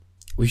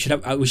we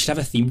should have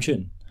a theme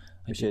tune.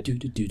 We should.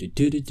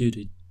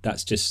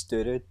 That's just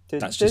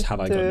Have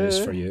I Got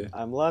News for You.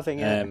 I'm loving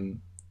it.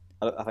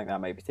 I think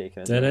that might be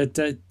taken. I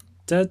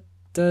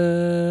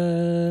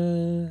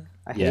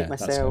hate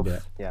myself.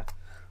 Yeah.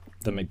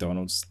 The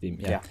McDonald's theme.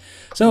 Yeah.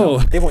 So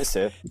they won't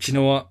sue. Do you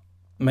know what?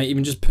 Might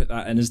even just put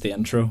that in as the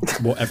intro.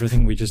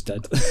 Everything we just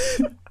did.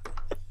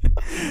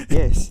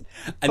 Yes.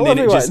 And then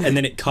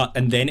it cut,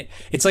 and then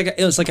it's like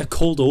a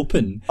cold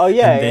open. Oh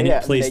yeah. And then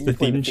it plays the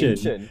theme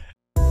tune.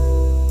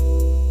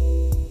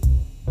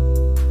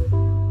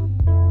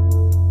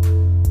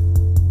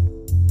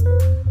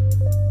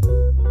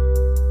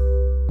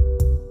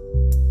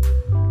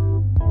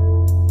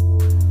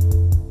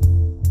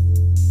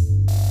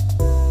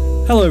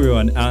 Hello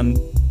everyone, and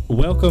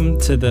welcome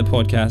to the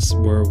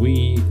podcast where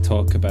we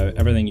talk about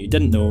everything you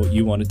didn't know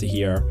you wanted to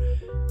hear.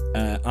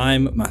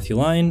 I'm Matthew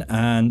Lyne,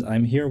 and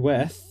I'm here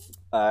with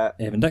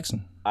Evan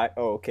Dixon.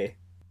 Okay.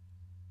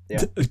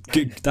 Yeah.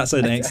 That's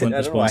an excellent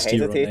response to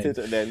your own name. And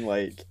then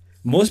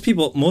most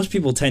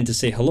people tend to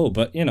say hello,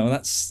 but you know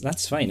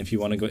that's fine if you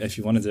want to do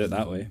it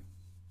that way.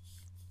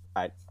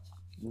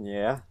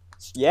 Yeah.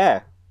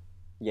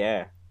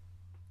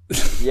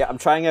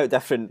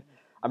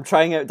 I'm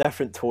trying out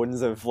different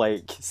tones of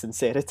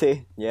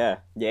sincerity. Yeah.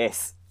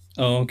 Yes.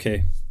 Oh,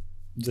 okay.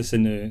 Just a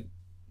new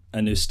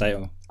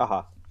style.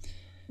 Uh-huh.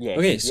 Yes.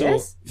 Okay, so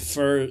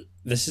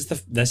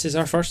this is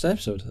our first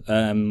episode.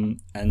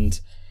 And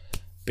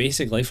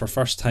basically for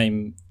first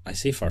time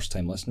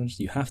listeners,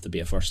 you have to be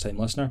a first time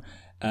listener.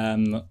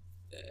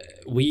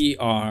 We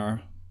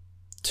are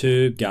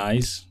two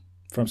guys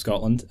from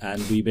Scotland,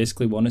 and we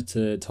basically wanted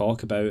to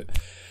talk about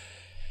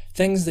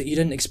things that you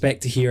didn't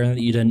expect to hear and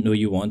that you didn't know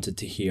you wanted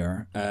to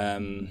hear.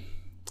 And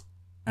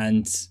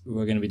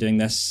we're going to be doing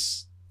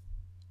this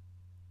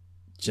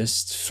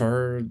just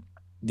for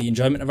the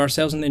enjoyment of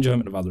ourselves and the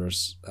enjoyment of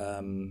others.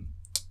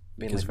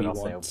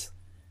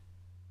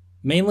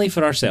 Mainly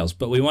for ourselves,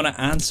 but we want to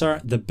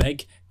answer the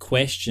big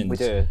questions. We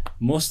do.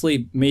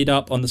 Mostly made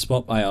up on the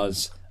spot by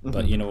us. Mm-hmm.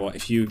 But you know what?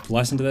 If you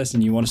listen to this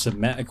and you want to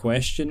submit a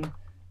question,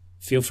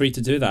 feel free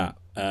to do that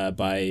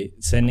by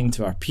sending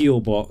to our P.O.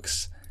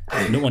 box.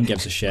 No one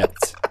gives a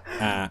shit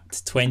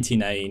at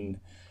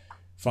 29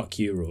 fuck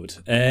you road.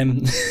 A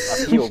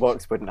P.O.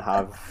 box wouldn't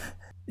have...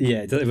 Yeah,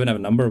 it wouldn't have a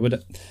number, would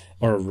it?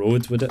 Or a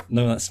road, would it?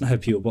 No, that's not how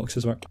P.O.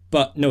 boxes work.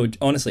 But no,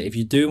 honestly, if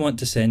you do want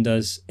to send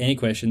us any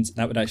questions,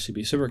 that would actually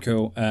be super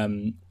cool.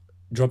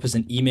 Drop us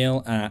an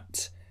email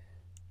at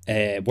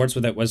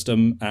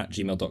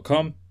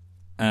wordswithoutwisdom@gmail.com,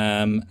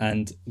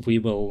 and we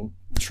will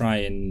try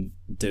and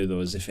do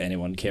those if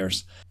anyone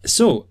cares.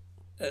 So,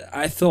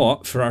 I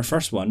thought for our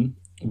first one,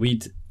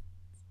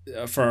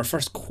 for our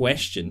first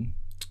question,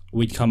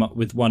 we'd come up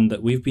with one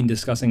that we've been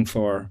discussing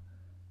for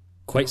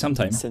quite some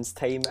time. Since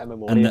time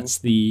immemorial. And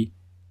that's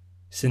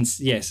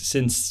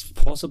since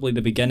possibly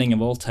the beginning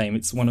of all time.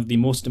 It's one of the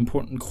most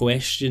important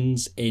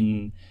questions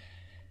in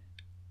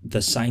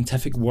the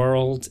scientific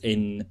world.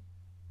 It's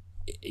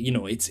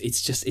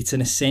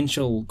an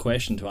essential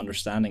question to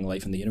understanding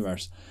life in the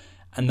universe.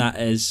 And that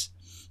is,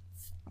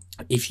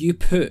 if you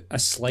put a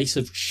slice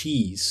of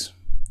cheese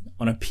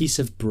on a piece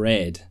of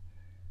bread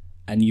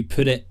and you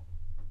put it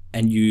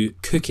and you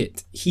cook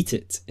it, heat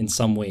it in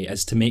some way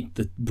as to make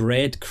the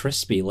bread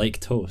crispy like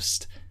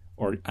toast,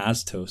 or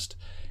as toast,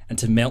 and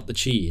to melt the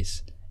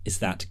cheese, is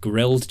that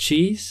grilled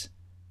cheese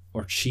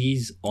or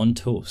cheese on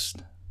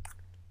toast?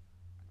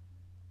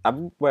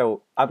 I'm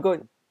going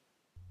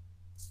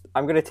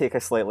to take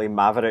a slightly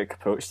maverick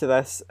approach to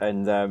this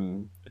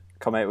and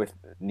come out with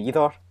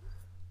neither.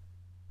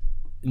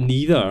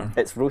 Neither?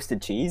 It's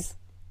roasted cheese.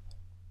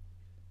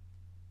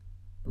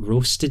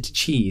 Roasted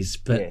cheese,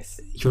 but yes.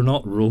 You're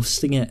not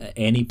roasting it at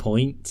any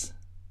point.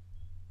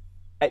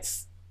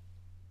 It's,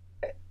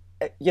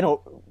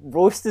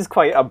 roast is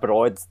quite a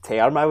broad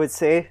term, I would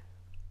say.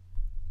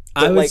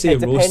 But I would say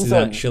roast is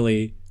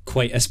actually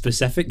quite a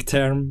specific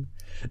term.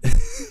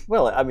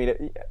 Well, I mean,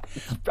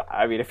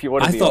 if you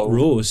want to be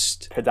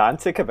roast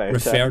pedantic about I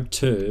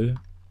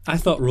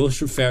thought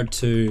roast referred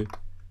to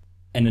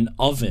in an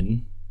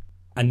oven,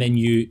 and then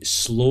it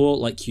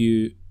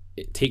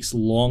takes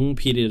long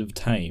period of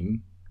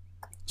time.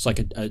 It's like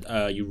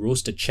you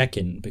roast a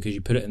chicken because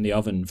you put it in the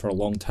oven for a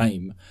long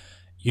time,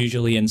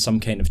 usually in some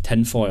kind of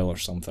tinfoil or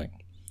something.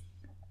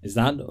 Is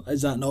that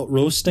not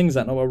roasting? Is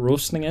that not what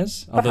roasting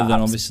is? Other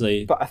than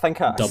obviously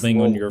dubbing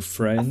on your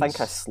friends? I think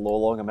a slow,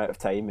 long amount of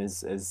time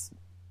is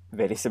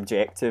very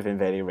subjective and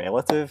very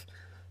relative.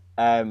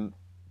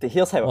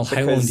 Here's how. Well,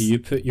 how long do you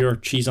put your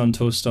cheese on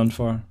toast on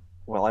for?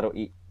 Well, I don't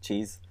eat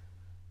cheese,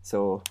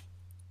 so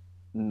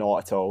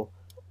not at all.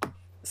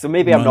 So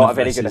maybe I'm not a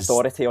very good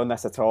authority on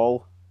this at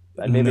all.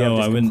 And maybe I've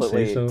just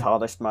completely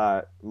tarnished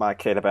my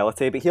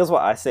credibility. But here's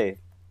what I say.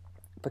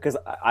 Because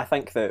I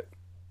think that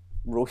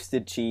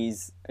roasted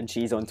cheese and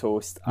cheese on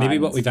toast... Maybe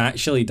what we've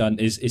actually done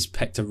is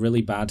picked a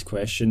really bad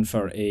question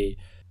for a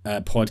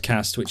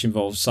podcast which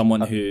involves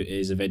someone who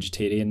is a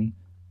vegetarian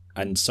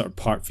and sort of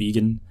part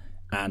vegan,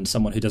 and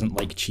someone who doesn't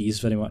like cheese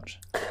very much.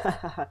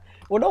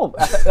 Well, no,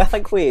 I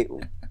think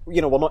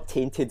we're not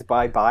tainted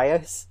by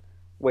bias.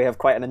 We have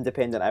quite an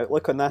independent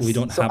outlook on this. We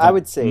don't so have. I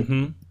would say,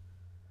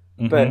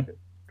 Mm-hmm. but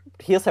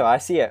here's how I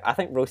see it. I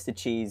think roasted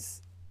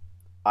cheese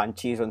and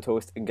cheese on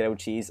toast and grilled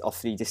cheese are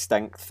three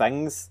distinct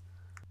things.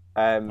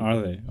 Are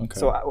they? Okay.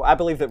 So I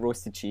believe that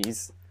roasted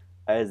cheese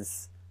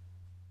is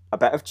a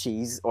bit of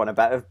cheese on a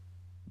bit of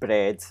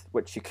bread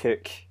which you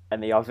cook in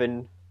the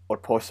oven or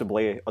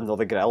possibly under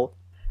the grill.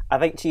 I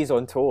think cheese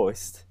on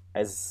toast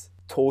is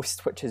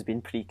toast which has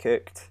been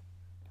pre-cooked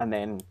and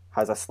then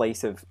has a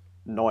slice of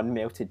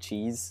non-melted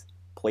cheese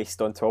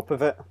placed on top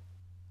of it.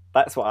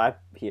 That's what I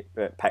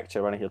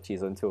picture when I hear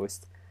cheese on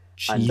toast.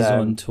 Cheese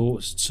on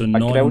toast. So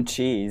grilled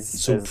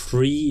cheese. So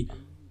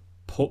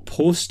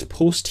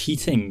post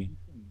heating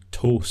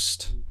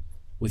toast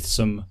with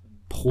some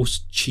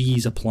post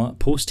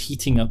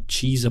heating up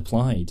cheese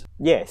applied.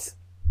 Yes.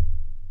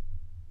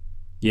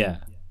 Yeah.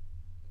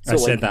 So I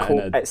said that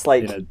it's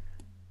like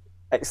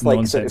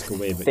sort of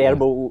way,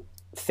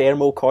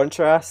 thermal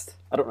contrast.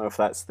 I don't know if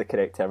that's the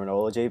correct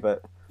terminology,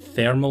 but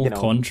thermal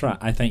contrast.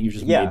 I think you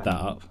just made that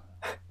up.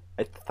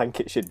 I think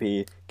it should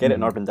be. Get it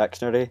in Urban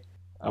Dictionary.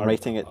 I'm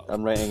writing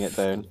it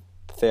down.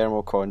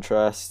 Thermal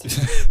contrast.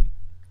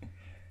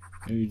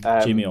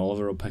 Jamie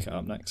Oliver will pick it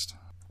up next.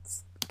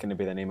 It's going to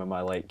be the name of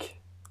my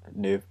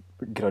new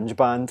grunge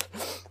band.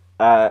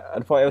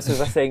 And what else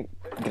was I saying?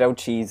 Grilled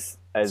cheese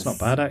is. It's not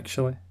bad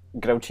actually.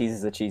 Grilled cheese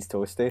is a cheese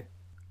toasty.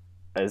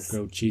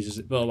 Grilled cheese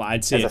is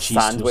I'd say a cheese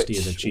sandwich. Toasty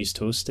is a cheese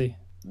toasty.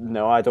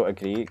 No, I don't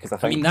agree because I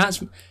think.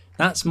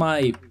 That's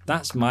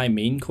my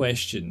main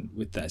question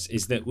with this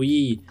is that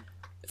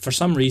for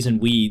some reason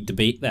we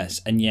debate this,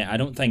 and yet I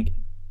don't think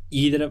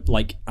either of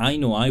I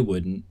know I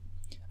wouldn't,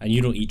 and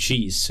you don't eat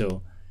cheese,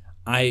 so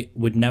I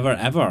would never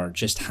ever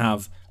just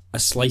have a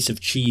slice of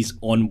cheese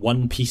on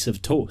one piece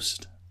of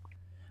toast.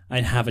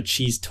 I'd have a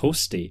cheese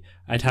toasty.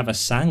 I'd have a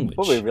sandwich.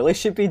 What we really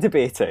should be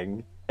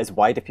debating is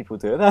why do people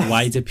do this?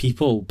 Why do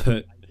people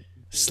put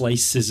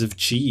slices of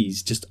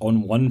cheese just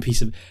on one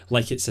piece of,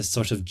 like it's a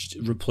sort of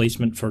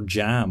replacement for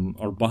jam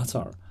or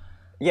butter?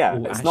 Yeah,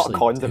 it's not a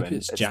condiment.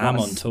 It's jam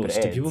on toast.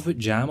 Spread. Do people put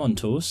jam on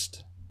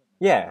toast?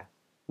 Yeah.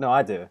 No,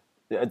 I do.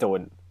 I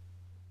don't.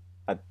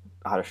 I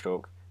had a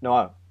stroke.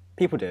 No,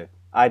 people do.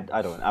 I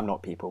don't. I'm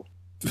not people.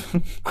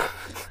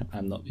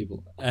 I'm not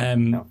people.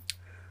 No.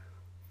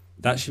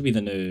 That should be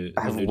the new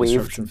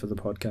description for the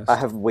podcast. I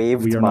have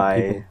waived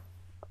my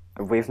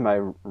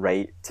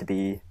right to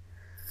be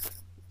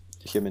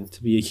human.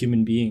 To be a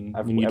human being.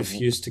 When you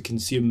refuse to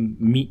consume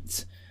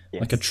meat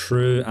like a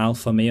true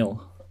alpha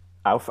male.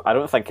 I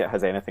don't think it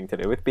has anything to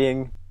do with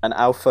being an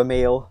alpha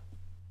male.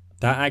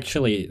 That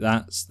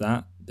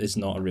is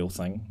not a real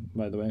thing,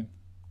 by the way.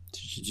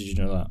 Did you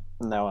know that?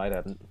 No, I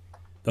didn't.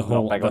 The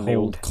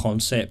whole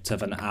concept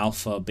of an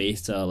alpha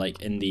beta,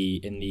 like in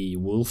the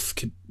wolf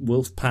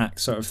pack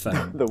sort of thing.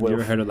 Have you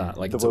ever heard of that?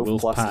 Like it's a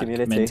wolf pack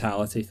community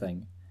mentality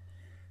thing.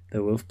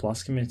 The wolf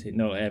plus community.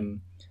 No,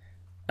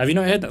 have you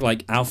not heard that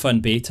like alpha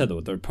and beta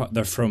though?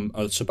 They're from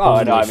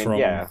supposedly from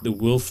the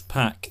wolf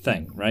pack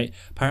thing, right?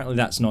 Apparently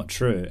that's not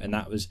true, and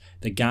that was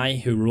the guy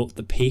who wrote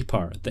the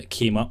paper that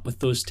came up with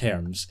those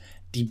terms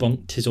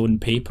debunked his own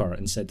paper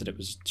and said that it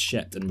was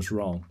shit and was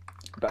wrong.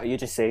 But are you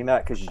just saying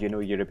that because you know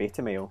you're a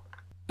beta male?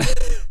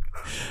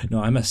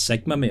 No, I'm a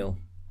sigma male.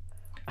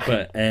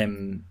 But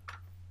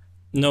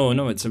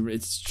no,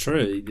 it's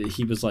true.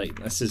 He was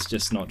like, this is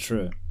just not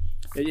true.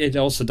 It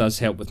also does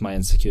help with my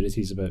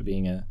insecurities about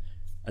being a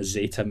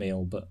zeta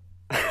male, but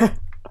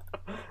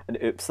an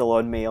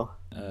upsilon male,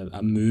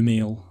 a mu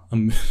male, a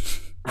mu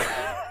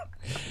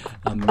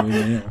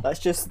male. That's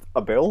just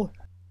a bull.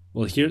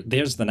 Well,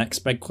 there's the next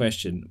big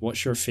question.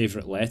 What's your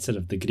favourite letter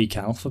of the Greek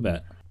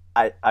alphabet?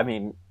 I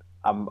mean,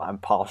 I'm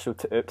partial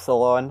to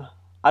upsilon.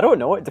 I don't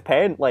know. It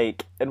depends.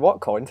 Like in what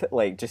context?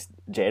 Like just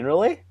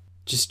generally.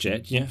 Just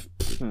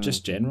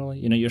generally.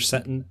 You know, you're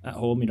sitting at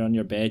home, you're on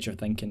your bed, you're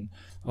thinking,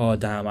 "Oh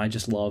damn, I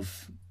just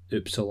love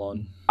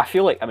upsilon." I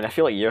feel like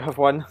you have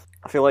one.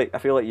 I feel like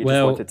you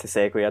just wanted to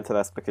segue into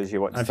this because you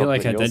want to. I feel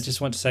like I did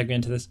just want to segue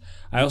into this.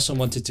 I also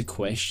wanted to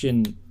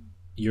question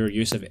your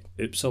use of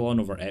upsilon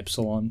over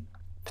epsilon.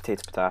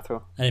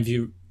 Potato. And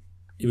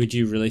would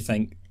you really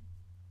think?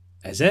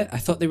 Is it? I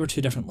thought they were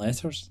two different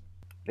letters.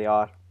 They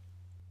are.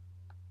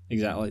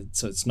 Exactly.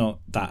 So it's not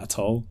that at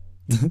all.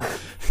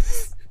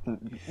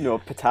 No,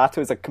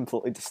 potato is a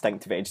completely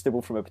distinct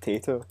vegetable from a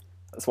potato.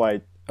 That's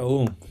why.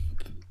 Oh,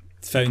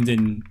 it's found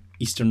in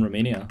Eastern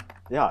Romania.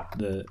 Yeah.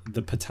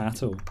 The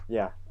potato.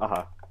 Yeah.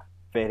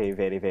 Very,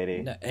 very,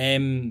 very.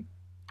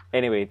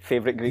 Anyway,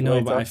 favourite Greek letter?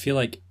 No, but I feel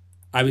like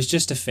I was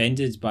just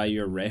offended by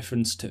your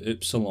reference to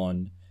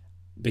upsilon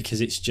because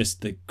it's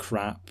just the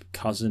crap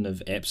cousin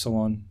of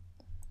epsilon.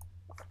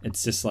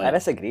 It's just like... I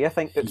disagree. I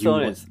think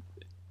upsilon is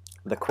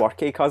the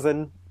quirky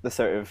cousin, the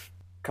sort of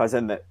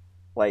cousin that,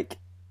 like,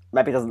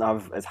 maybe doesn't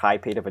have as high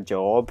paid of a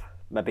job,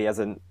 maybe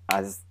isn't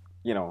as,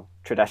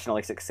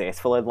 traditionally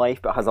successful in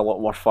life, but has a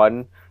lot more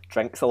fun,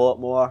 drinks a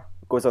lot more,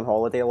 goes on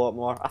holiday a lot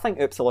more. I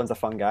think Upsilon's a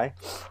fun guy.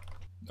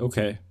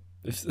 Okay.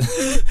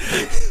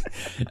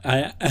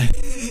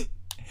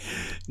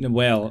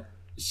 Well,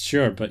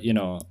 Sure, but you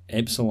know,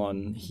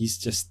 Epsilon, he's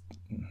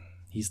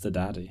the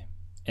daddy.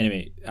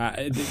 Anyway,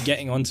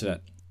 getting onto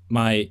it,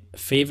 my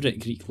favourite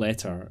Greek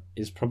letter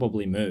is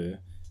probably mu,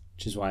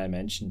 which is why I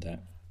mentioned it.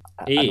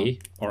 A,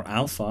 or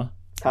alpha,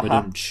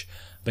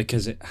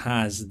 because it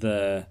has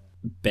the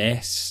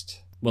best...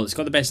 Well, it's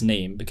got the best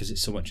name because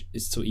it's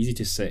so easy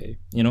to say.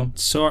 You know,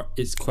 short,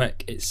 it's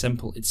quick, it's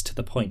simple, it's to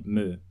the point.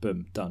 Mu,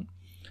 boom, done.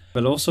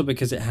 But also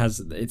because it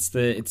has,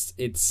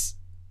 it's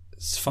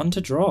fun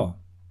to draw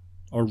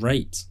or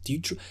write.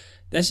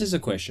 This is a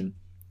question.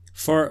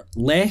 For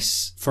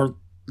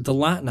the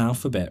Latin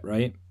alphabet,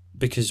 right?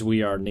 Because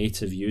we are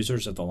native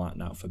users of the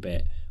Latin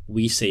alphabet,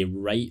 we say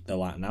write the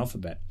Latin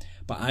alphabet.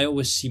 But I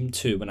always seem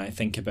to, when I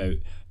think about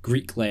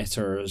Greek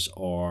letters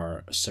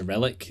or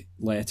Cyrillic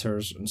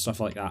letters and stuff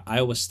like that, I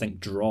always think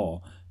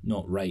draw,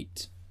 not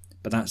write.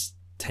 But that's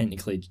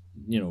technically,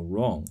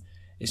 wrong.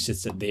 It's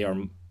just that they are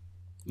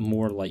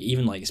more like,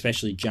 even like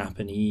especially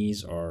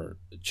Japanese or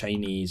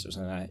Chinese or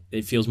something like that,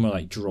 it feels more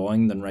like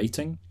drawing than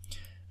writing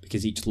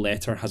because each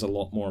letter has a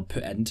lot more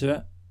put into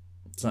it.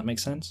 Does that make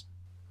sense?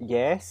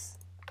 Yes.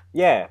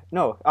 Yeah.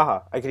 No.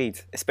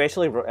 Agreed.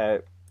 Especially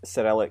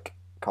Cyrillic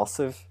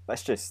cursive.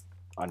 That's just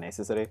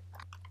unnecessary.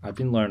 I've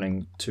been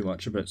learning too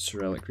much about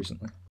Cyrillic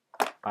recently.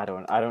 I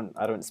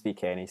don't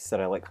speak any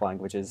Cyrillic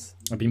languages.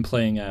 I've been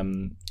playing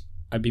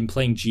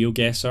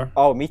GeoGuessr.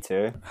 Oh, me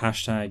too.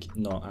 Hashtag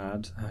not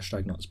ad.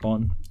 Hashtag not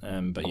spawn.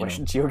 But I wish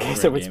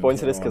GeoGuessr would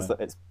sponsor this because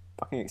it's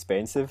fucking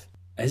expensive.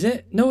 Is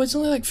it? No, it's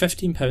only like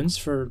 £15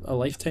 for a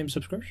lifetime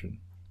subscription.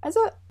 Is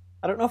it?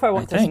 I don't know if I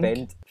want to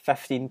spend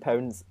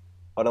 £15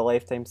 on a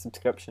lifetime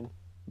subscription,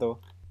 though.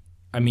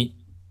 I mean,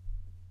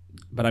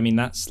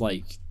 that's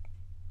like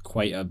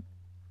quite a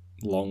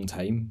long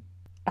time.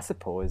 I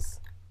suppose.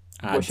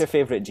 What's your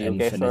favourite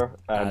GeoGuessr?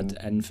 Ad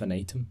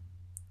infinitum.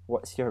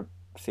 What's your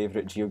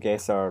favourite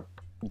GeoGuessr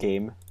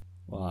game?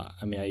 Well,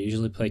 I mean, I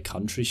usually play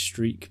Country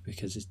Streak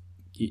because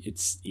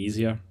it's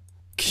easier.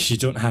 Because you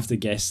don't have to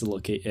guess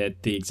the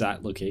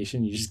exact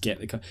location. You just get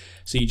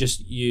so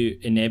you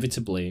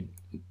inevitably,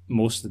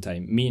 most of the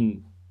time, me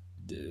and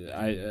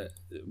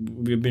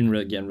we've been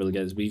getting really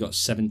good. We got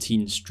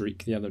 17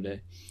 streak the other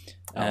day.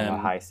 My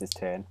highest is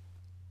 10.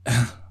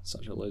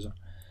 Such a loser.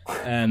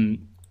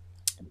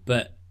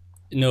 But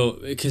no,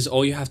 because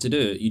all you have to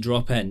do, you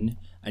drop in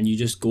and you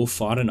just go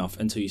far enough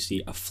until you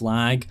see a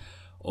flag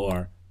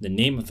or the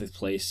name of the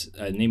place,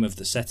 name of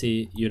the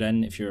city you're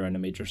in if you're in a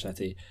major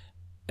city,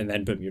 and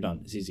then boom, you're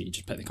done. It's easy. You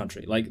just pick the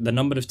country. Like the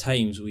number of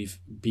times we've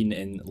been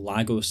in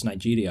Lagos,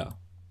 Nigeria,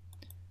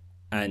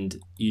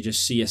 and you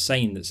just see a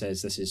sign that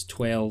says this is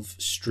 12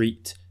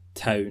 street,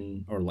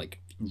 town, or like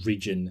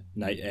region,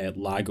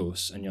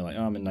 Lagos, and you're like,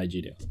 oh, I'm in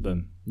Nigeria.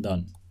 Boom,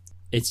 done.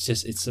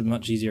 It's a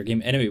much easier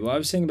game. Anyway, what I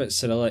was saying about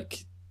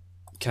Cyrillic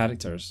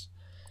characters,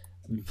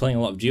 I've been playing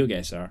a lot of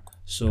GeoGuessr,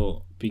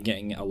 so been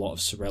getting a lot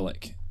of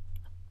Cyrillic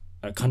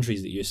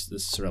countries that use the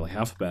Cyrillic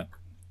alphabet.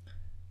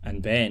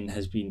 And Ben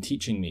has been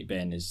teaching me,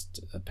 Ben is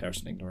a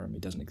person, ignore him, he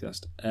doesn't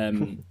exist,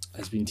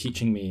 has been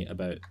teaching me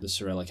about the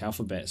Cyrillic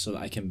alphabet so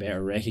that I can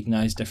better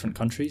recognise different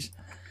countries.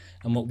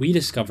 And what we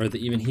discovered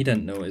that even he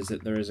didn't know is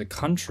that there is a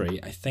country,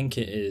 I think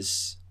it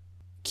is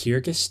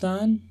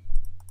Kyrgyzstan,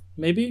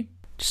 maybe?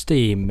 Just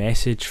a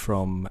message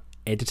from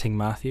Editing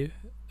Matthew,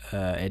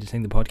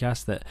 editing the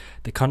podcast, that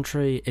the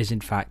country is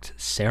in fact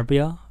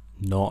Serbia,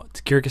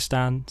 not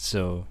Kyrgyzstan,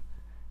 so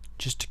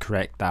just to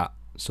correct that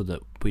so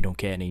that we don't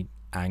get any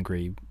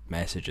angry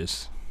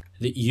messages.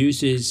 That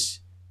uses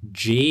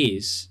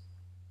J's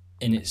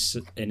in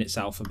its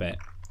alphabet,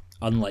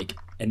 and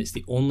it's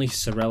the only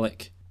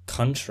Cyrillic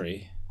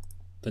country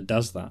that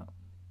does that.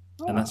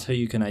 Oh. And that's how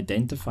you can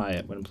identify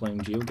it when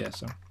playing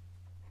GeoGuessr.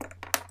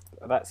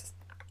 That's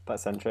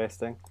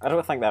interesting. I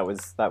don't think that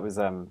was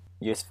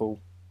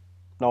useful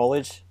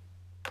knowledge,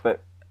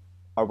 but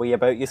are we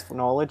about useful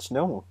knowledge?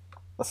 No.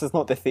 This is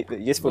not the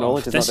useful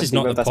knowledge is not the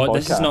theme of this podcast.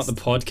 This is not the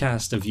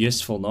podcast of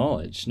useful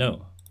knowledge.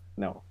 No.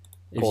 No.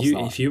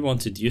 If you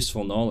wanted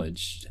useful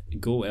knowledge,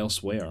 go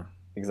elsewhere.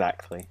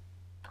 Exactly.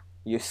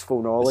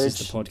 Useful knowledge.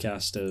 This is the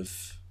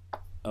podcast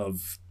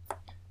of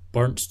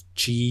burnt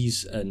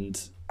cheese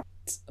and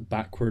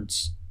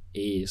backwards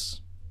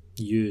A's.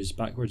 U's,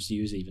 backwards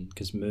U's even,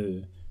 because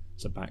moo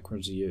is a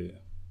backwards U.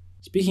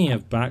 Speaking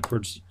of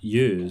backwards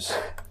U's,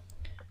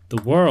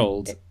 the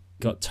world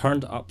got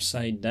turned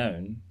upside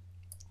down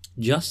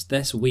just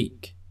this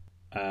week.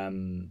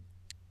 And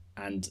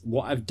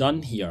what I've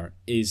done here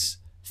is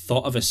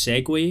thought of a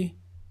segue,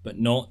 but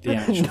not the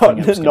actual thing I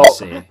was going to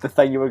say. The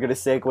thing you were going to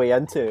segue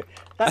into.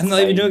 I'm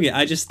not even joking.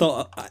 I just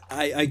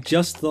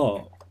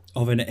thought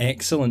of an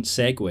excellent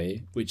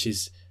segue, which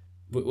is,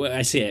 well,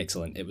 I say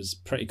excellent, it was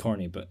pretty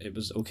corny, but it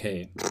was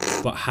okay,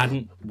 but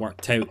hadn't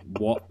worked out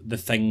what the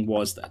thing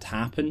was that had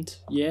happened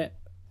yet.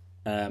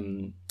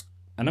 And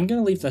I'm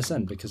going to leave this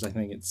in because I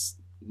think it's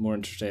more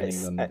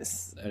entertaining than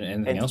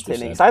anything else we've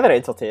said. It's either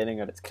entertaining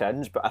or it's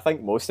cringe, but I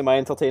think most of my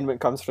entertainment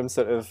comes from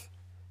sort of,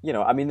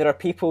 I mean, there are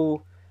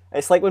people,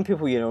 it's like when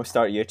people,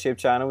 start YouTube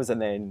channels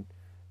and then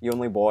you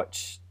only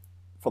watch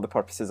for the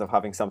purposes of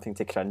having something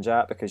to cringe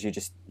at, because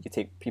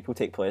people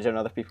take pleasure in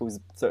other people's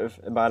sort of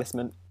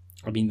embarrassment.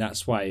 I mean,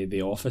 that's why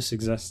The Office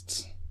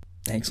exists.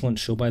 Excellent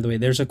show, by the way.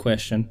 There's a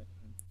question.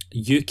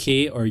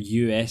 UK or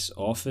US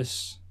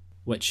Office,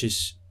 which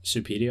is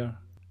superior?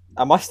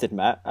 I must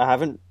admit, I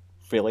haven't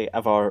really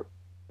ever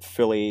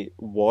fully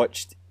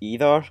watched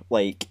either.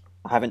 Like,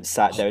 I haven't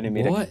sat down and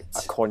made a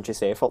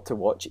conscious effort to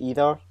watch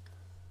either.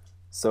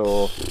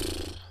 So,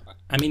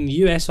 I mean, the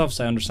US Office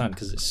I understand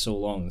because it's so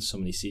long and so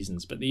many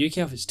seasons, but the UK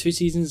Office, 2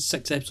 seasons,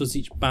 6 episodes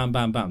each, bam,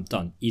 bam, bam,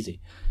 done,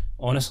 easy.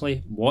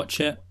 Honestly, watch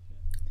it.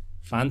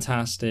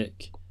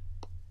 Fantastic.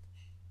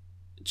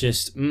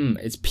 Just,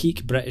 it's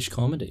peak British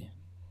comedy.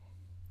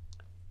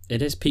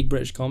 It is peak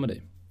British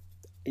comedy.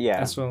 Yeah.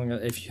 That's what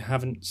if you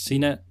haven't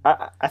seen it.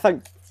 I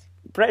think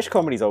British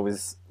comedy is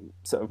always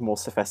sort of more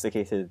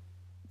sophisticated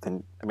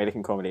than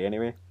American comedy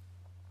anyway.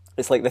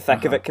 It's like the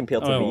thick of it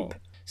compared to Veep.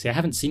 See, I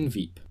haven't seen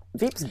Veep.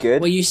 Veep's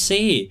good. Well, you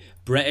say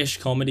British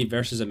comedy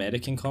versus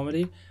American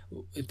comedy.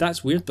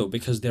 That's weird though,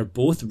 because they're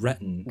both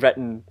written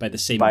by the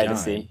same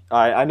guy.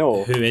 I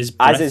know. Who is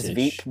British. As is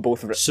Veep,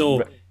 both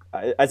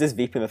as is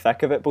Veep and the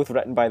thick of it, both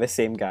written by the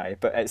same guy,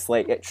 but it's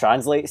like it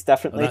translates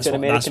differently to an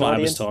American audience. That's what I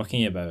was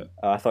talking about.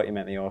 I thought you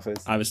meant The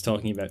Office. I was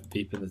talking about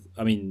Veep.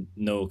 I mean,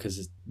 no,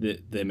 because the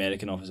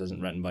American Office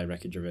isn't written by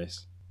Ricky Gervais.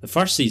 The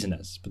first season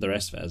is, but the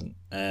rest of it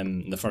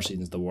isn't. The first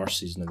season is the worst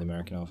season of the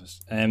American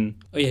Office.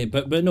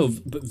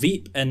 But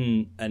Veep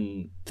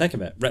and thick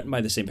of it, written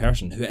by the same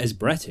person who is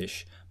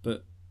British,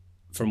 but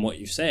from what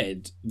you've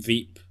said,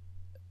 Veep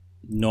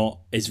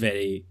is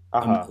very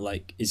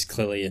is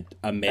clearly an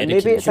American humor.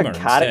 And maybe it's a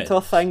character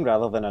instead. thing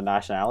rather than a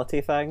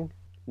nationality thing.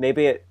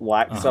 Maybe it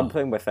lacks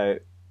something without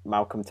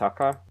Malcolm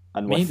Tucker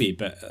and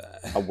but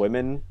a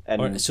woman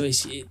in do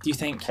you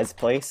think his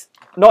place?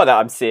 Not that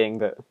I'm saying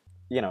that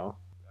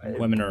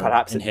women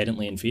are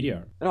inherently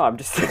inferior. No, I'm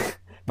just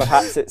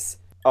perhaps it's.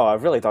 Oh,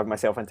 I've really dug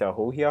myself into a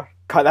hole here.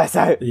 Cut this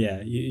out.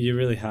 Yeah, you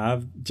really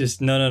have.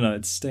 Just no,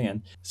 it's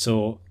staying.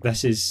 So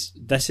this is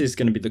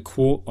going to be the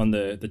quote on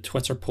the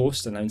Twitter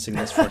post announcing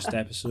this first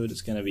episode.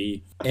 It's going to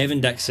be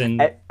Evan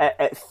Dixon.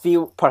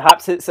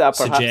 Perhaps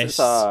it's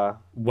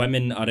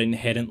women are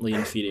inherently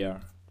inferior.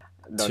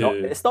 No,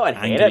 it's not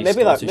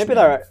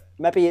inherent.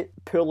 Maybe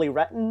poorly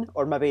written,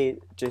 or maybe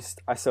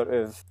just a sort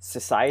of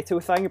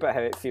societal thing about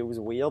how it feels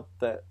weird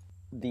that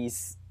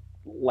these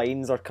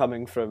lines are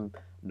coming from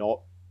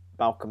not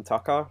Malcolm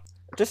Tucker.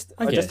 Just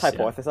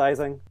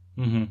hypothesizing.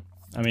 Yeah. Mm-hmm.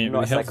 I mean, it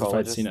would help if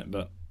I'd seen it,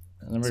 but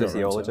I never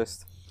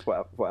sociologist,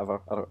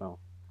 whatever. I don't know.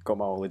 Got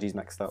my ologies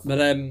mixed up.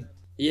 But I'm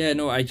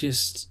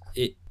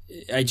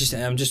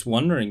just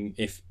wondering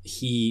if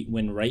he,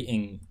 when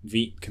writing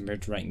Veep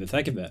compared to writing The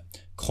Thick of It,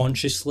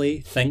 consciously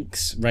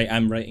thinks, right,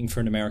 I'm writing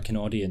for an American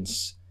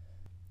audience.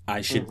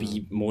 I should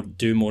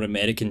do more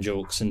American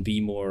jokes and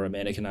be more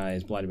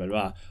Americanized, blah blah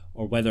blah,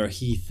 or whether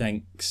he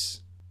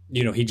thinks,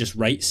 he just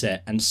writes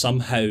it and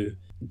somehow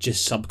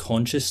just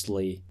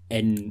subconsciously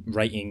in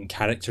writing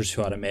characters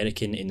who are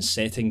American in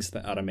settings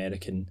that are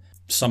American,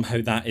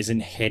 somehow that is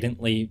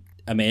inherently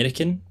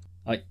American.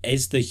 Like,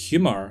 is the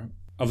humor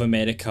of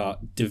America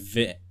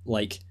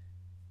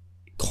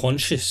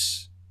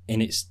conscious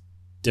in its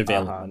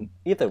development?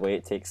 Either way,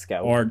 it takes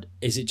skill. Or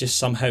is it just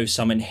somehow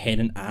some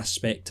inherent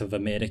aspect of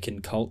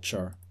American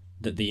culture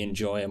that they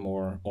enjoy a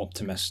more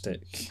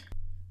optimistic,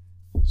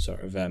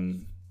 sort of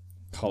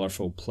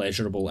colourful,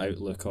 pleasurable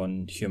outlook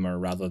on humour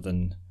rather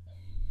than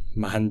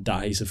man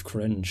dies of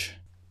cringe?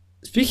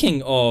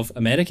 Speaking of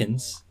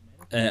Americans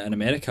in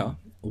America,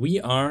 we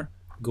are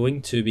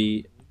going to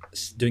be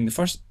doing the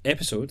first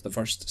episode, the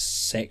first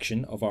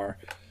section of our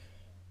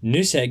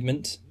new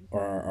segment,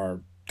 or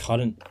our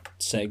current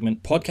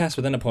segment, podcast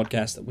within a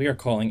podcast, that we are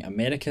calling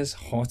America's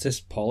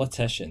Hottest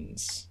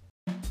Politicians.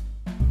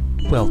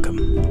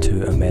 Welcome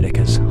to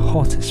America's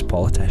Hottest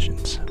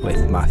Politicians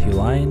with Matthew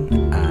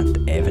Lyon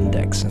and Evan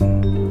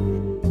Dixon.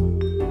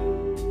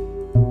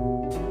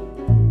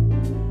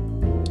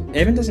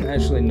 Evan doesn't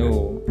actually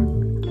know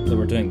that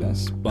we're doing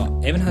this, but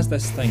Evan has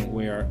this thing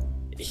where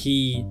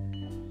he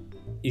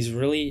is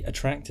really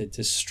attracted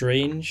to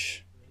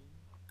strange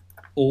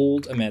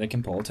old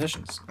American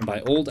politicians. And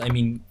by old, I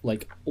mean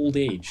like old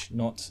age,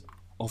 not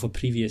of a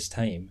previous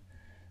time,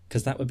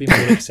 because that would be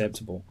more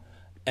acceptable.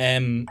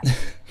 And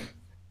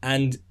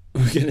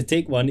we're going to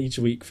take one each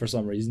week for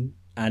some reason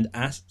and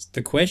ask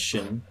the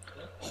question,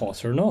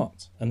 hot or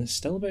not? And it's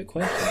still about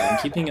questions. I'm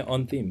keeping it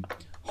on theme.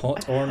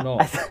 Hot or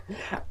not?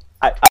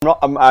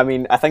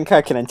 I think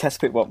I can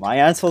anticipate what my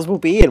answers will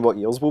be and what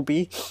yours will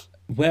be.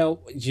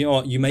 Well,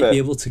 you might be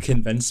able to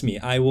convince me.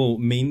 I will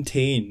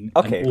maintain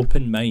an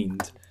open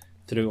mind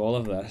through all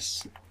of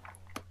this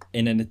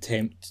in an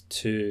attempt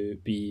to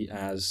be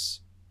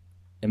as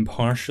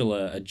impartial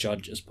a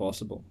judge as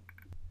possible.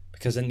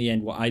 Because in the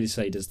end, what I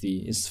decide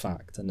is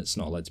fact, and it's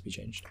not allowed to be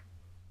changed.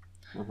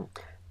 Mm-hmm.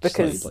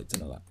 Because you'd like to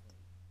know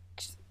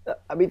that.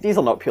 I mean, these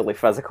are not purely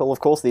physical, of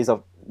course. These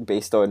are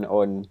based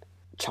on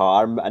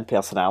charm and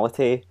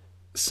personality.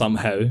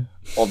 Somehow.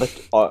 Or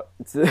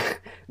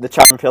the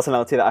charm and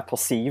personality that I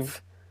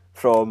perceive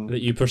from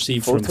that you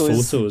perceive from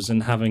photos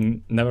and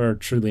having never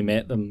truly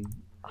met them,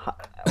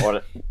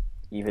 or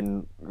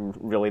even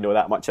really know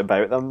that much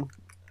about them.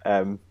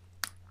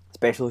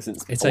 Especially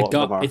since it's a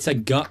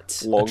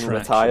gut long attraction,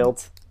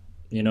 retired.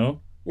 You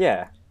know?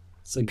 Yeah.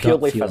 It's a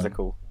purely gut feeling.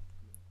 Physical.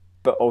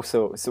 But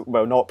also,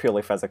 not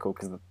purely physical,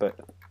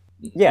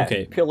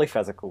 purely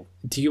physical.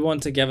 Do you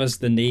want to give us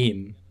the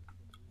name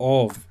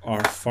of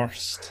our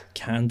first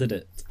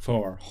candidate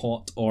for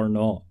Hot or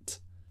Not?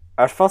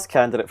 Our first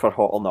candidate for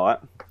Hot or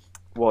Not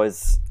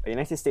was a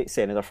United States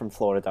Senator from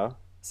Florida.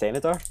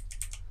 Senator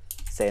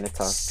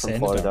from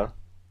Florida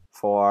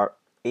for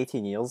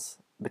 18 years,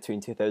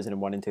 between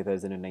 2001 and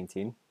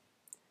 2019.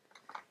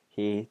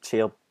 He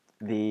chaired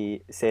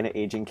the Senate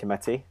Aging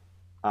Committee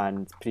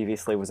and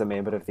previously was a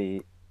member of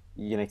the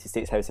United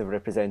States House of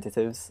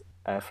Representatives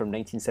from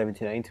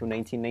 1979 to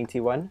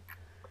 1991.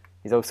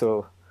 He's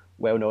also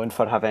well known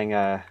for having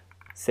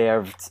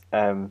served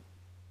in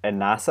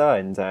NASA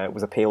and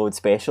was a payload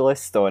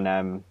specialist on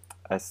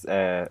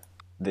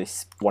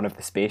one of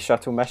the Space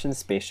Shuttle missions,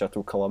 Space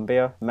Shuttle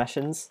Columbia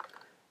missions.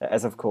 It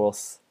is, of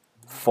course,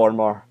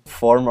 former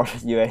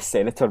US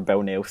Senator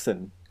Bill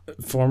Nelson.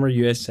 Former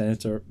US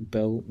Senator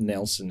Bill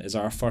Nelson is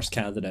our first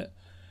candidate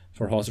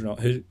for Hot or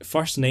Not. Who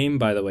first name,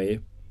 by the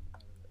way,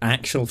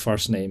 actual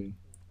first name,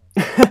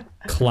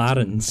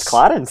 Clarence.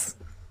 Clarence.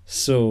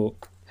 So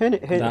who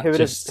would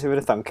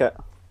have thunk it?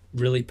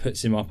 Really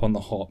puts him up on the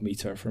hot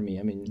meter for me.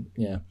 I mean,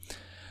 yeah.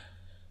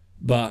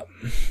 But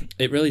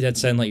it really did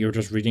sound like you were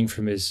just reading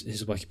from his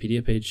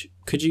Wikipedia page.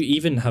 Could you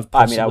even have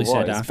possibly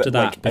said after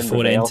that,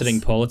 before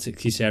entering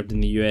politics, he served in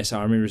the US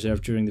Army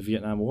Reserve during the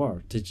Vietnam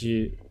War?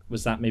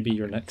 Was that maybe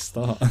your next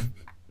thought?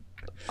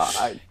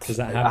 Because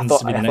that happens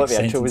to be the next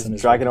sentence was on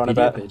his dragging Wikipedia on a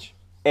bit. Page.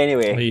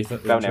 Anyway, you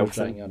thought the was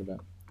dragging on a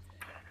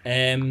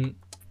bit.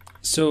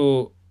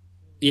 So,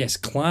 yes,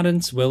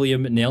 Clarence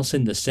William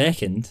Nelson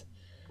II,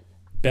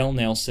 Bill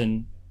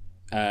Nelson.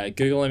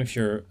 Google him if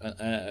you're,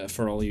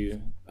 for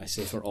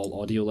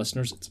all audio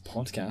listeners, it's a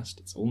podcast,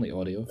 it's only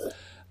audio.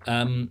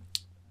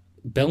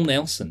 Bill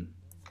Nelson.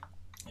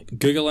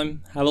 Google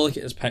him, have a look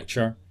at his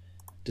picture,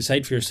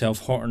 decide for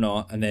yourself, hot or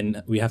not, and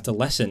then we have to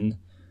listen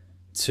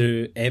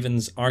to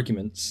Evan's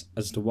arguments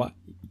as to what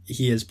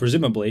he is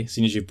presumably,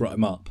 seeing as you've brought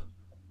him up,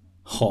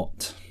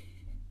 hot.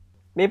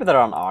 Maybe there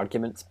aren't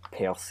arguments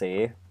per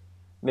se.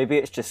 Maybe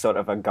it's just sort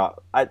of a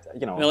gut.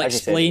 Well,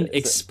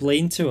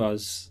 explain to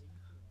us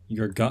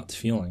your gut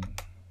feeling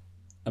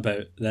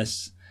about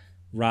this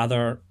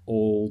rather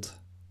old.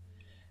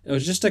 It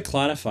was just to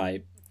clarify,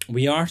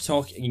 we are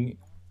talking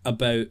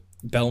about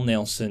Bill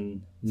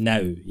Nelson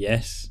now,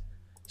 yes?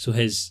 So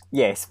his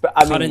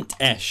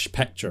current-ish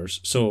pictures.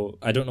 So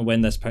I don't know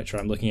when this picture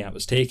I'm looking at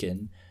was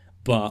taken,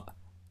 but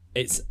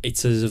it's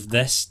as of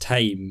this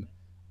time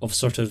of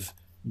sort of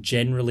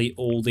generally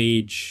old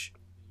age.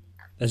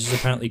 This was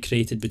apparently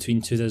created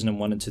between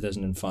 2001 and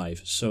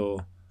 2005. So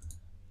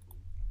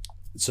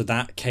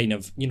that kind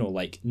of,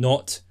 like,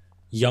 not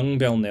young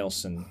Bill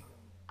Nelson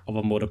of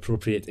a more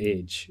appropriate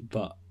age,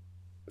 but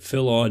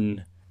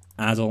full-on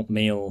adult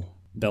male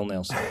Bill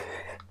Nelson.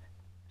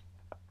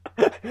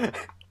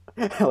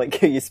 I like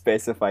how you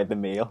specified the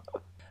male.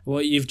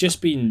 Well, you've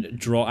just been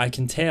I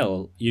can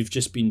tell you've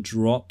just been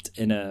dropped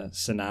in a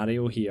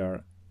scenario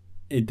here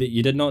that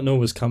you did not know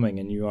was coming,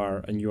 and you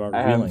are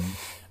reeling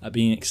at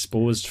being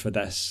exposed for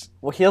this.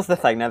 Well, here's the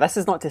thing. Now, this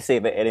is not to say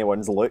that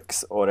anyone's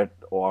looks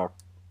or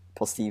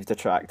perceived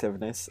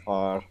attractiveness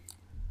are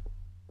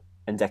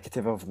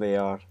indicative of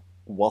their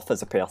worth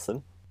as a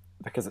person,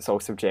 because it's all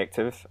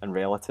subjective and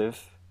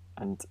relative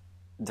and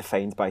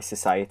defined by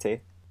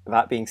society.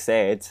 That being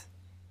said,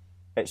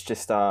 it's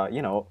just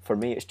for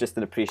me, it's just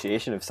an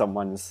appreciation of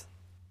someone's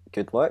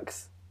good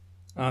looks.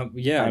 I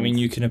mean,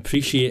 you can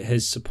appreciate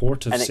his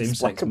support of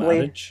same-sex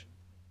marriage.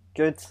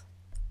 Good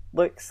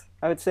looks,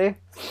 I would say.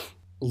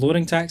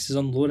 Lowering taxes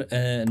on lower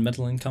and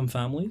middle-income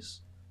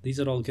families. These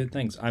are all good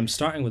things. I'm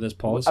starting with his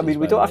policy. I mean,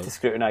 we don't have to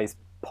scrutinise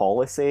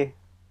policy.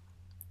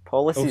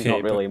 Policy is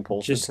not really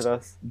important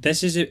to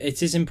this.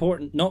 It is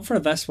important, not for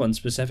this one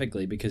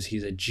specifically, because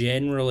he's a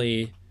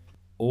generally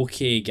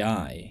okay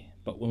guy.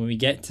 But when we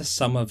get to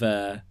some of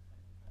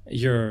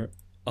your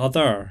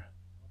other,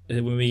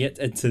 when we get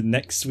into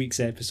next week's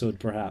episode,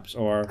 perhaps,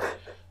 or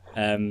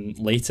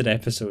later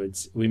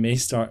episodes,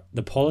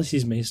 the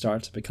policies may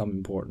start to become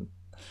important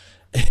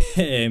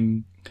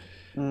due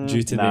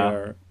to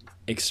their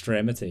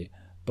extremity.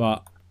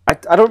 But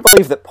I don't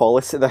believe that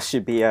policy. This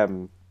should be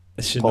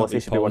policy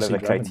should be one of the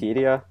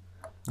criteria.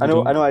 I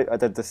know. I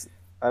did this.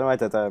 I know. I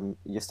did.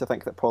 Used to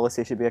think that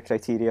policy should be a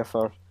criteria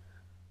for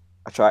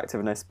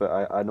attractiveness, but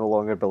I no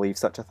longer believe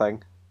such a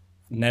thing.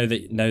 Now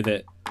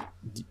that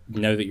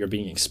you're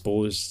being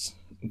exposed.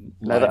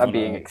 Now that I'm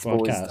being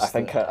exposed, podcast, I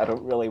think I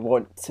don't really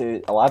want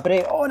to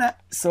elaborate on it,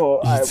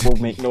 so I will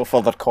make no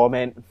further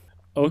comment.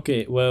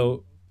 Okay,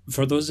 well,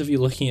 for those of you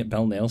looking at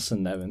Bill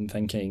Nelson now and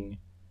thinking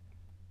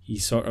he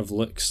sort of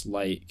looks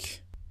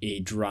like a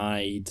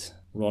dried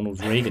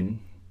Ronald Reagan,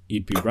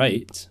 you'd be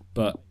right,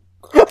 but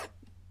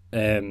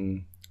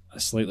a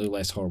slightly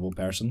less horrible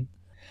person.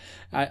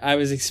 I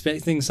was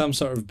expecting some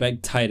sort of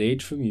big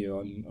tirade from you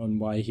on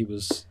why he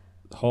was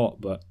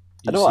hot, but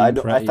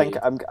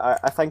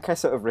I think I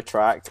sort of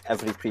retract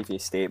every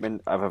previous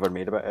statement I've ever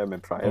made about him in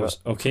private.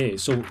 Okay,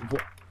 so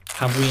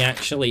have we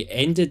actually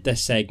ended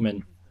this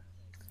segment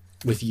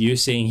with you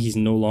saying he's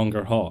no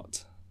longer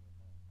hot?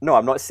 No,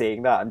 I'm not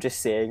saying that. I'm just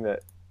saying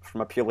that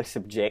from a purely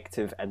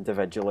subjective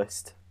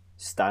individualist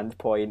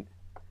standpoint,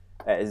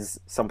 it is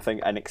something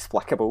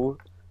inexplicable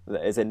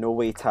that is in no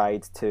way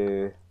tied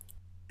to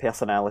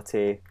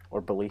personality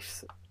or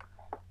beliefs,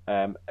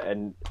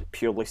 and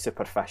purely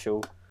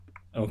superficial.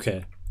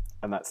 Okay.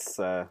 And that's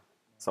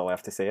all I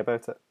have to say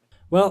about it.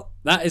 Well,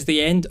 that is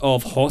the end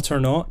of Hot or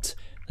Not.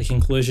 The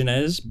conclusion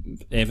is,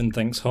 Evan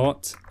thinks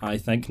hot, I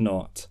think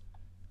not.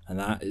 And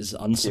that is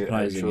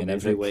unsurprising in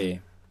every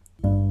way.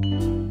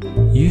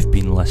 You've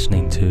been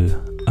listening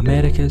to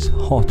America's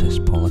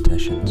Hottest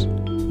Politicians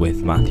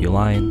with Matthew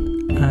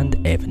Lyon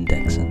and Evan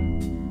Dixon.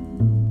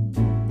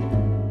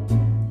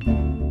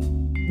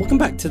 Welcome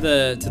back to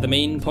the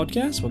main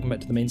podcast. Welcome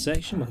back to the main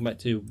section. Welcome back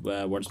to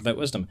Words Without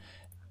Wisdom.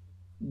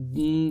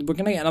 We're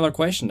going to get another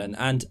question in,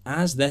 and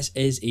as this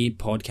is a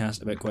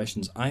podcast about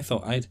questions, I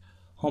thought I'd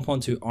hop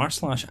onto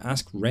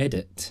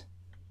r/AskReddit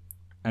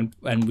and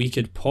we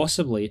could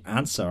possibly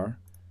answer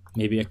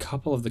maybe a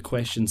couple of the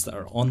questions that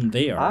are on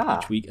there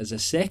each week as a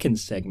second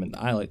segment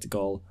that I like to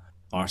call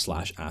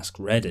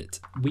r/AskReddit.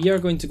 We are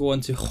going to go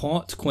into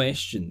hot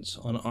questions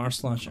on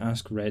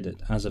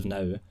r/AskReddit as of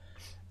now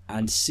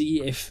and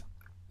see if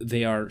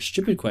they are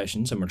stupid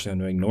questions and we're going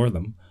to ignore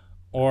them,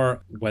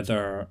 or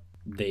whether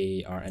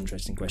they are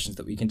interesting questions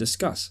that we can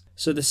discuss.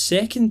 So the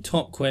second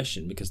top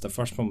question, because the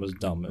first one was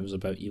dumb, it was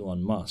about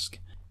Elon Musk,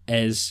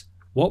 is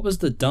what was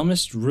the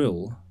dumbest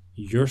rule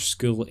your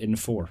school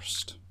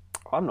enforced?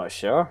 I'm not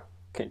sure.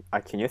 Can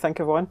you think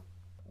of one?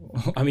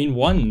 I mean,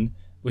 one,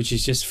 which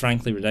is just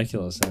frankly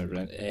ridiculous,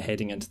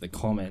 heading into the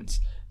comments,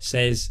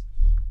 says,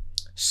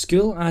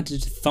 school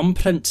added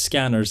thumbprint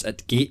scanners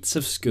at gates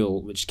of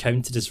school, which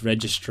counted as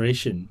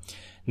registration.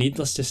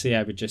 Needless to say,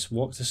 I would just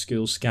walk to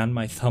school, scan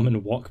my thumb,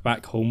 and walk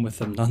back home with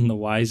them none the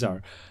wiser.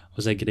 It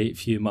was a great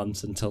few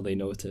months until they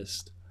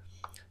noticed.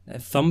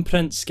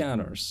 Thumbprint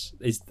scanners,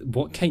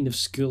 what kind of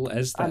school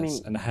is this,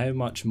 and how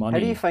much money? How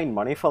do you find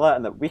money for that?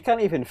 And that we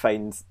can't even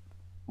find,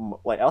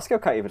 like, our school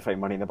can't even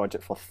find money in the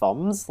budget for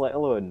thumbs, let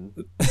alone,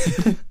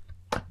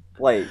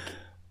 like...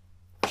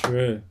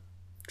 True.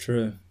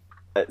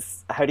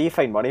 It's how do you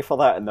find money for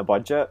that in the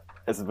budget?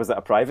 Was it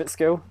a private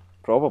school?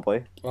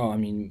 Probably. Oh, I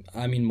mean,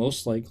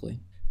 most likely.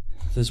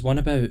 There's one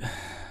about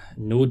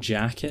no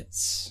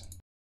jackets.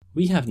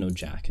 We have no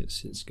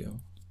jackets in school.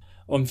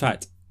 Oh, in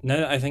fact, now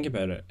that I think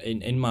about it,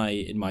 in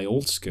my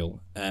old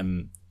school,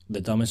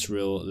 the dumbest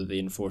rule that they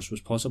enforced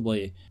was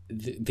possibly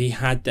they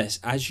had this,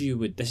 as you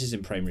would. This is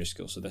in primary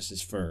school, so this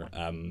is for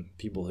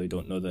people who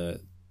don't know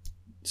the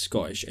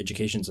Scottish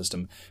education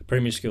system.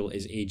 Primary school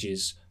is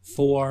ages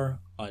 4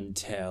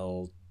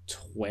 until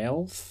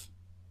 12,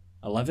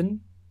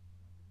 11.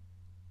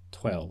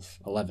 12,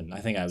 11. I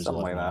think I was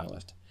something 11 like when that. I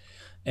left.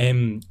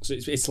 So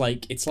it's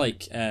like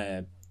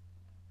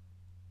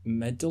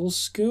middle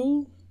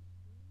school,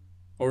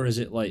 or is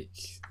it like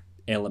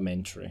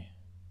elementary?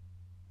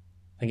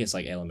 I think it's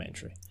like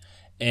elementary.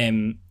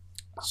 So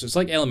it's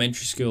like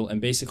elementary school,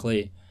 and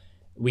basically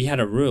we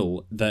had a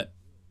rule that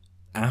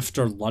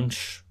after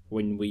lunch,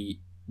 when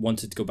we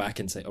wanted to go back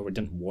inside, or we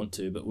didn't want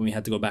to, but when we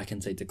had to go back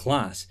inside the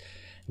class,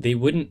 they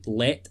wouldn't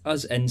let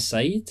us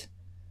inside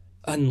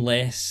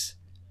unless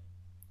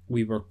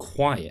we were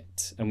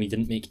quiet and we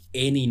didn't make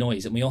any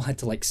noise, and we all had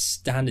to like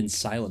stand in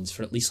silence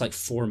for at least like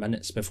 4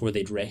 minutes before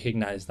they'd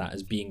recognize that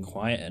as being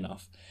quiet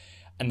enough.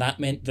 And that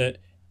meant that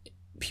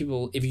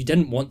people, if you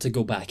didn't want to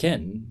go back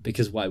in,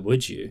 because why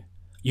would you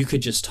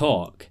could just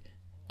talk,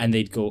 and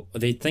they'd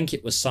think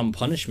it was some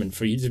punishment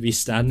for you to be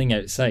standing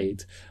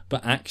outside,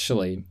 but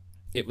actually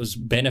it was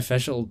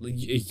beneficial.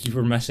 You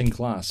were missing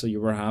class, so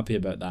you were happy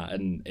about that,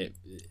 and it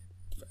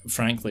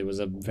frankly was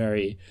a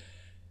very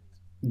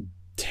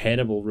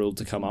terrible rule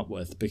to come up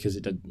with because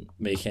it didn't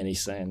make any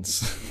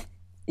sense.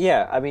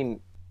 Yeah, I mean,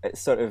 it's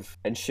sort of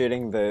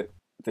ensuring that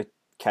the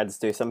kids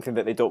do something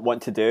that they don't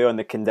want to do on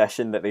the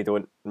condition that they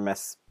don't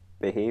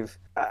misbehave.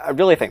 I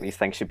really think these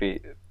things should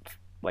be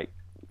like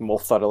more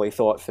thoroughly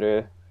thought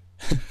through.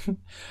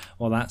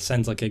 Well, that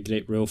sounds like a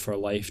great rule for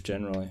life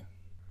generally.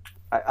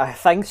 I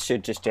things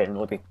should just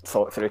generally be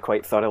thought through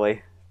quite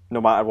thoroughly, no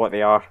matter what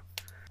they are.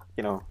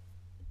 You know,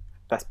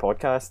 this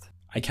podcast.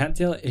 I can't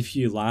tell if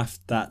you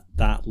laughed that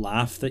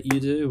laugh that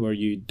you do where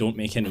you don't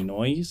make any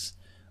noise,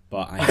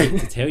 but I hate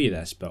to tell you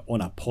this, but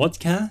on a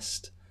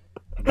podcast,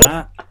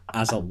 that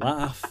as a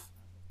laugh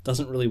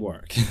doesn't really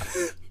work.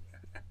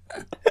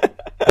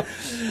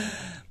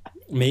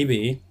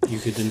 Maybe you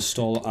could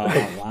install a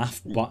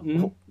laugh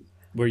button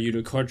where you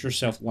record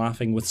yourself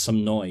laughing with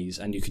some noise,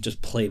 and you could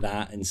just play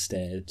that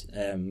instead.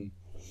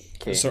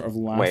 A sort of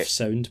laugh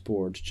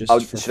soundboard.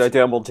 Should I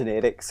do a more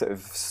generic sort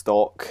of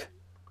stock?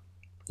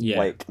 Yeah.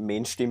 Like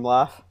mainstream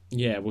laugh.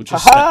 Yeah, we'll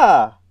just.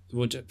 Ha!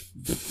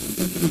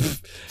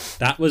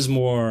 That was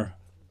more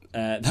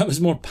That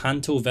was more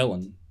Panto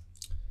Villain.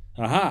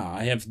 Aha,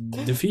 I have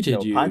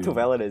defeated you. Panto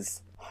Villain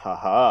is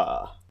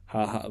haha.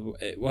 Haha.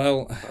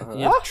 Well,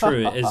 yeah,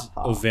 true. It is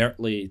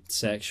overtly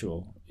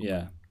sexual.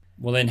 Yeah.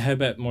 Well, then how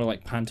about more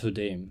like Panto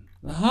Dame?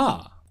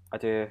 Aha. I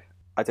do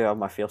have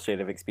my fair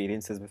share of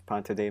experiences with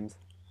Panto Dames.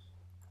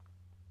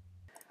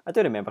 I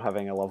do remember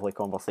having a lovely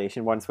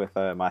conversation once with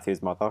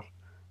Matthew's mother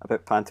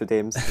about Panto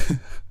Dames.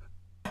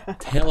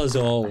 Tell us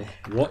all,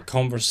 what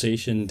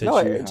conversation did you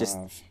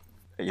have?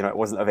 It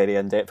wasn't a very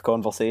in-depth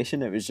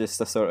conversation. It was just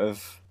a sort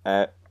of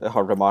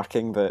her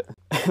remarking that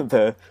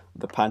the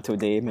Panto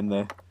Dame and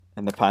the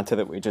Panto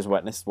that we just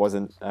witnessed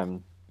wasn't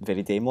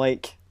very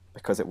dame-like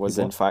because it was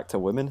in fact a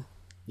woman.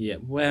 Yeah,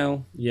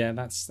 well, yeah,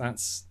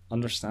 that's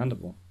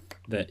understandable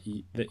that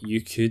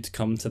you could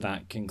come to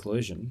that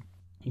conclusion.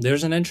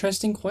 There's an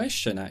interesting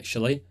question,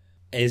 actually.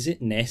 Is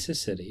it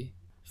necessary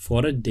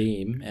for a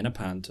dame in a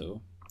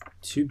panto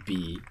to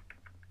be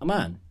a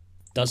man?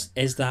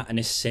 Is that an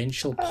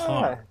essential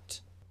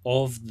part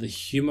of the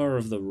humour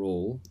of the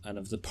role and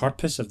of the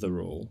purpose of the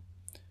role?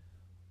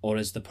 Or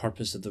is the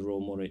purpose of the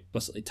role more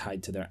explicitly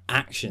tied to their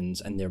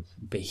actions and their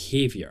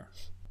behaviour?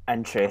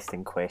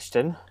 Interesting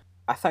question.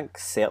 I think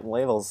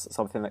certainly there's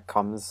something that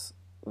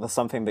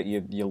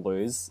you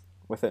lose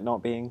with it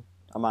not being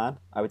a man,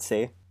 I would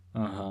say.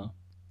 Uh-huh.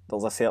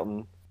 There's a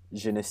certain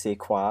je ne sais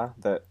quoi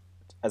that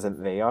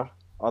isn't there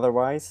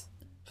otherwise.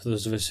 For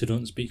those of us who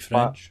don't speak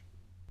French.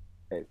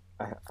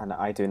 And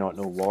I do not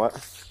know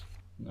what.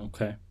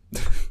 Okay.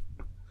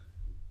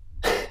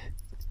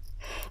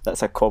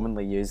 That's a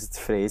commonly used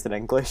phrase in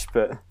English,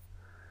 but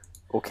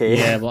okay.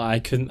 Yeah, well, I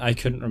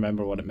couldn't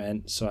remember what it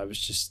meant, so I was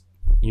just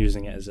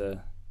using it as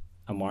a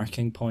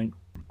marking point.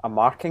 A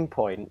marking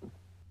point?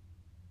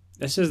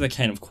 This is the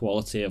kind of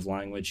quality of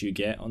language you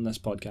get on this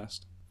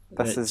podcast.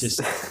 This is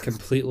just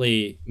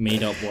completely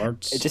made up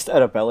words. It's just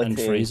our ability and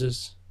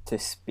phrases to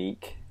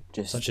speak,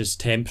 just such as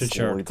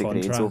temperature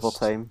contrast over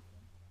time.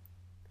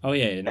 Oh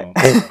yeah,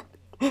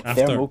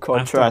 thermal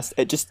contrast.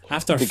 It just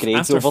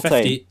degrades over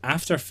time.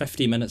 After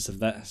 50 minutes of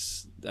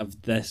this,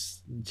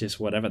 just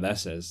whatever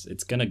this is,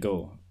 it's gonna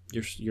go.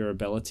 Your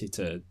ability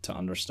to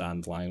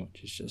understand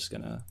language is just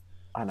gonna.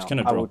 It's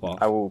gonna drop off.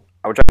 I will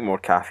drink more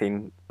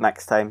caffeine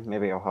next time.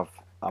 Maybe I'll have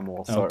a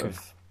more sort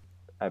of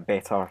a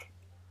better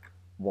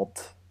word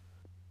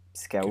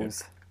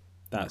skills.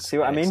 See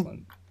what excellent. I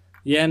mean?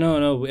 Yeah,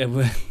 no.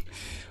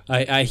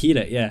 I hear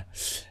it. Yeah.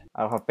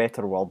 I'll have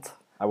better word.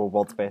 I will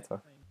word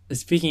better.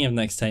 Speaking of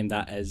next time,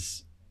 that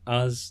is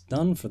us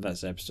done for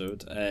this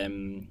episode.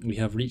 We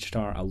have reached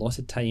our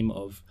allotted time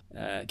of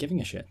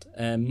giving a shit.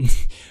 We're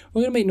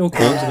going to make no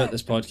claims about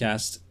this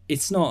podcast.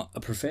 It's not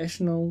a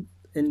professional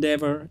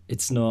endeavour.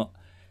 It's not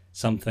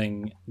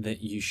something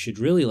that you should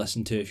really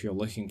listen to if you're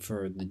looking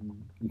for the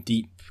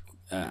deep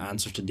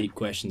answer to deep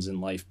questions in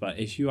life. But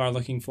if you are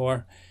looking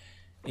for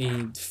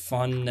a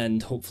fun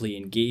and hopefully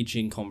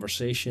engaging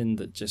conversation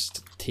that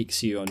just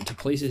takes you on to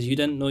places you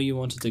didn't know you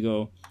wanted to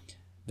go,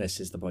 this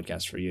is the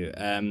podcast for you.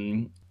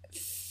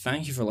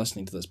 Thank you for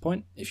listening to this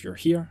point. If you're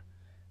here,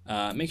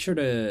 make sure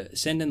to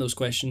send in those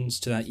questions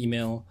to that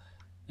email,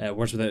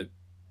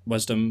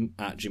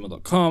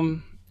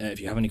 wordswithoutwisdom@gmail.com. If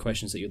you have any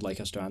questions that you'd like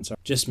us to answer,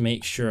 just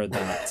make sure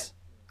that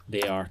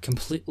they are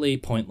completely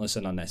pointless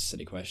and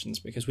unnecessary questions,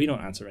 because we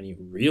don't answer any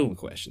real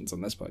questions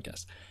on this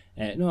podcast.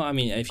 No, I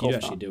mean, if you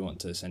actually do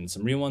want to send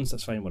some real ones,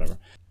 that's fine, whatever.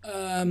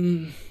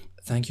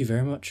 Thank you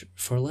very much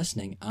for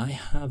listening. I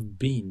have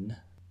been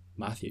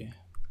Matthew.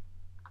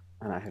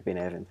 And I have been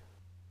Evan.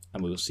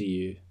 And we will see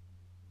you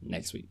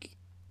next week.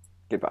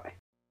 Goodbye.